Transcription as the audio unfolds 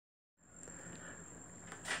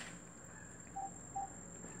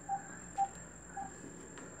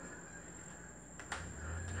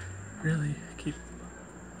Really keep.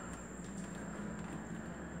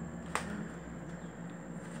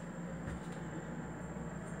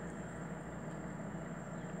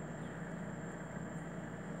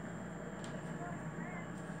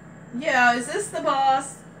 Yeah, is this the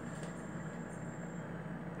boss?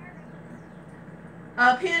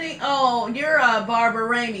 Penny, oh, you're Barbara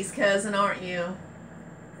Ramey's cousin, aren't you?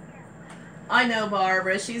 I know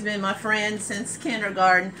Barbara. She's been my friend since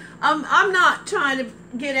kindergarten. I'm not trying to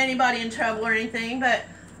get anybody in trouble or anything, but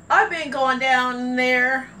I've been going down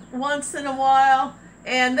there once in a while,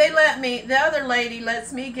 and they let me, the other lady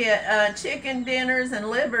lets me get chicken dinners and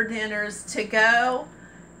liver dinners to go.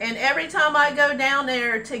 And every time I go down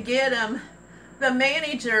there to get them, the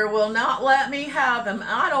manager will not let me have them.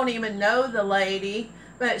 I don't even know the lady,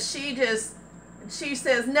 but she says,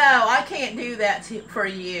 no, I can't do that for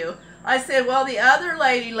you. I said, well, the other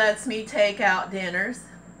lady lets me take out dinners.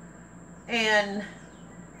 And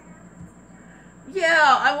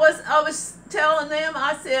yeah, I was telling them,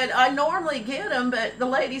 I said, I normally get them, but the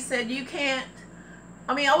lady said, you can't.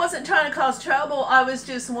 I mean, I wasn't trying to cause trouble. I was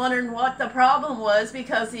just wondering what the problem was,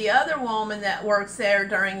 because the other woman that works there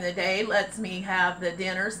during the day lets me have the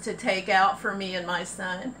dinners to take out for me and my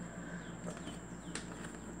son.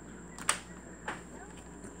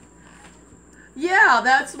 Yeah,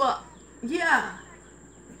 that's what, yeah.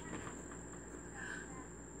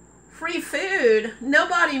 Free food?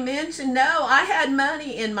 Nobody mentioned, no, I had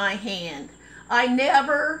money in my hand. I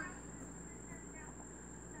never...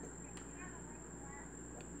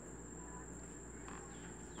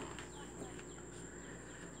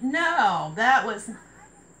 No, that was...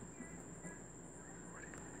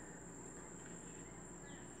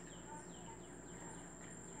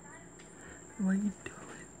 What are you doing?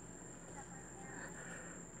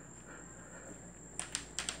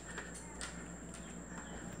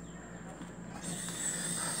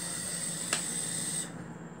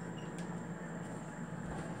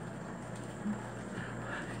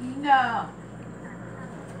 No.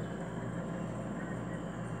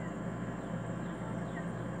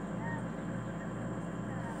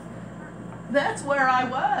 That's where I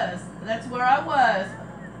was. That's where I was.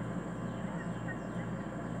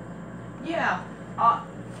 Yeah.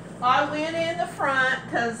 I went in the front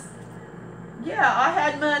because, yeah, I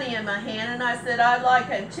had money in my hand, and I said I'd like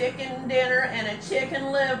a chicken dinner and a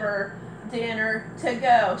chicken liver dinner to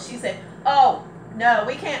go. She said, oh, no,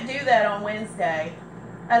 we can't do that on Wednesday.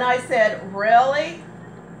 And I said, really?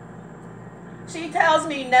 She tells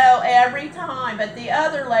me no every time, but the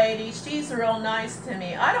other lady, she's real nice to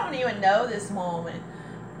me. I don't even know this woman.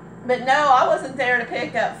 But no, I wasn't there to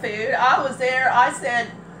pick up food. I was there,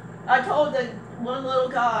 I told the one little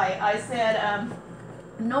guy, I said,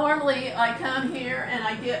 normally I come here and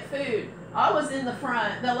I get food. I was in the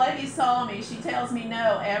front. The lady saw me. She tells me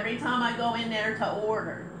no every time I go in there to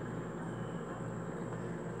order.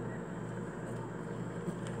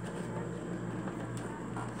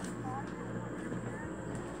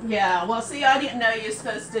 Yeah, well, see, I didn't know you were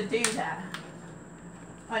supposed to do that.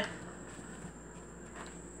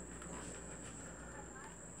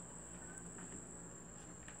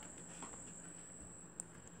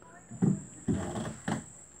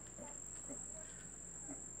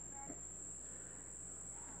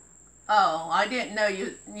 Oh, I didn't know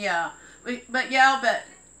you, yeah. But yeah, but...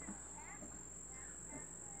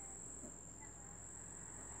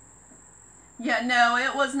 Yeah, no,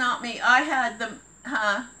 it was not me. I had the,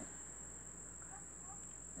 huh?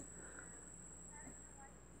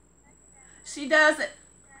 She does it.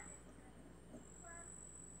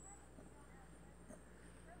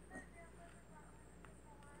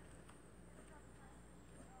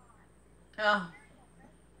 Oh,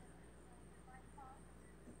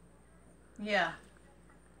 yeah.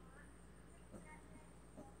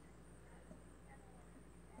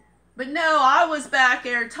 But no, I was back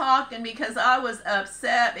there talking because I was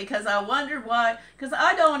upset, because I wondered why, because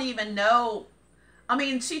I don't even know. I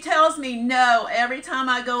mean, she tells me no every time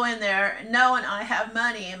I go in there, knowing I have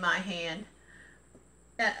money in my hand.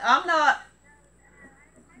 And I'm not,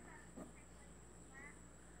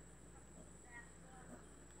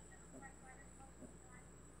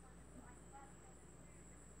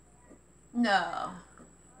 no.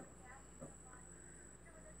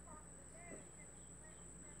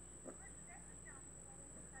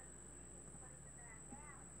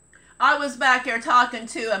 I was back there talking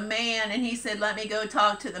to a man, and he said, let me go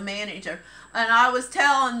talk to the manager. And I was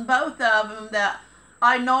telling both of them that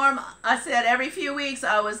I said every few weeks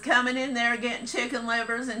I was coming in there getting chicken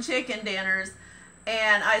livers and chicken dinners.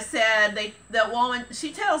 And I said, the woman,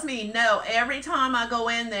 she tells me no every time I go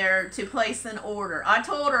in there to place an order. I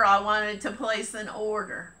told her I wanted to place an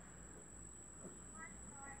order.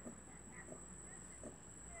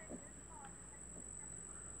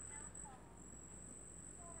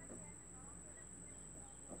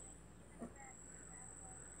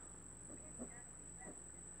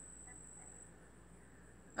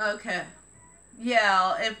 Okay.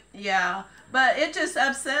 Yeah. But it just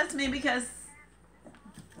upsets me because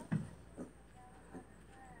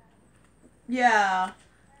yeah.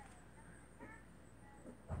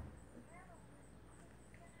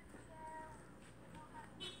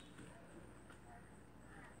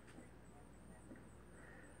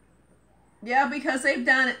 Yeah, because they've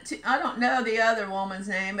done it to, I don't know the other woman's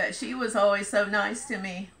name, but she was always so nice to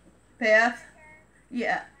me. Beth?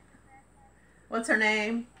 Yeah. What's her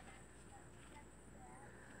name?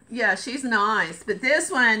 Yeah, she's nice. But this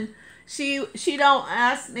one, she don't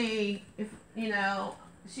ask me if,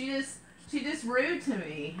 she just rude to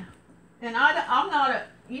me. And I'm not a,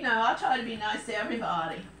 I try to be nice to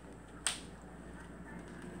everybody.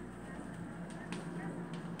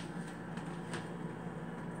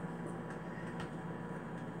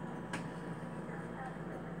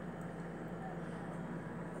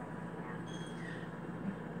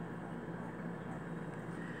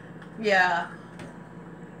 Yeah.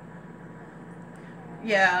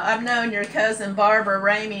 Yeah, I've known your cousin Barbara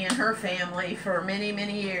Ramey and her family for many,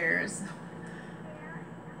 many years.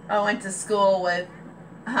 I went to school with,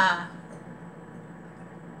 huh?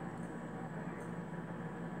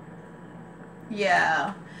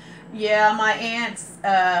 Yeah, yeah. My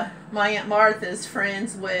aunt Martha's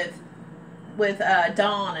friends with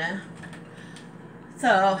Donna.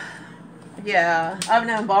 So, yeah, I've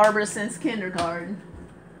known Barbara since kindergarten.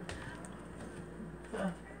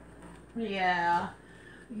 So, yeah.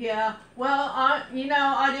 Yeah, well, I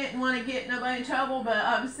didn't want to get nobody in trouble, but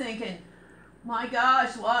I was thinking, my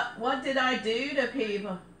gosh, what did I do to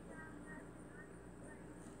people?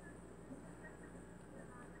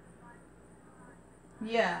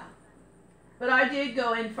 Yeah, but I did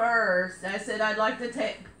go in first. I said I'd like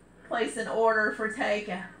to place an order for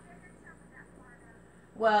takeout.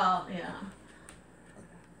 Well, yeah.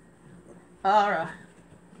 All right.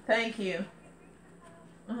 Thank you.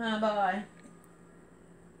 Bye.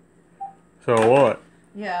 So what?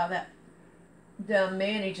 Yeah, that dumb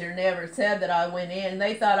manager never said that I went in.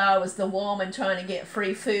 They thought I was the woman trying to get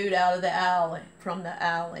free food out of the alley, from the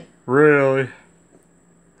alley. Really?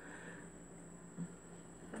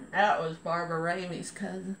 That was Barbara Ramey's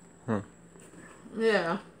cousin. Huh.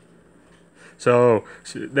 Yeah. So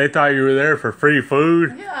they thought you were there for free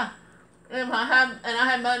food? Yeah. And I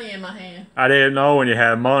had money in my hand. I didn't know when you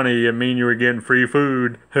had money, it mean you were getting free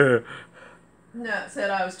food. No, it said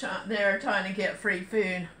I was there trying to get free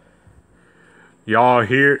food. Y'all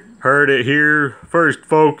heard it here first,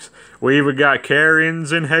 folks. We even got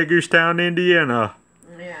Karens in Hagerstown, Indiana.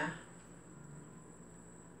 Yeah.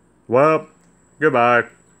 Well, goodbye.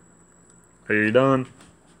 Are you done?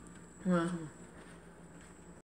 Mm-hmm.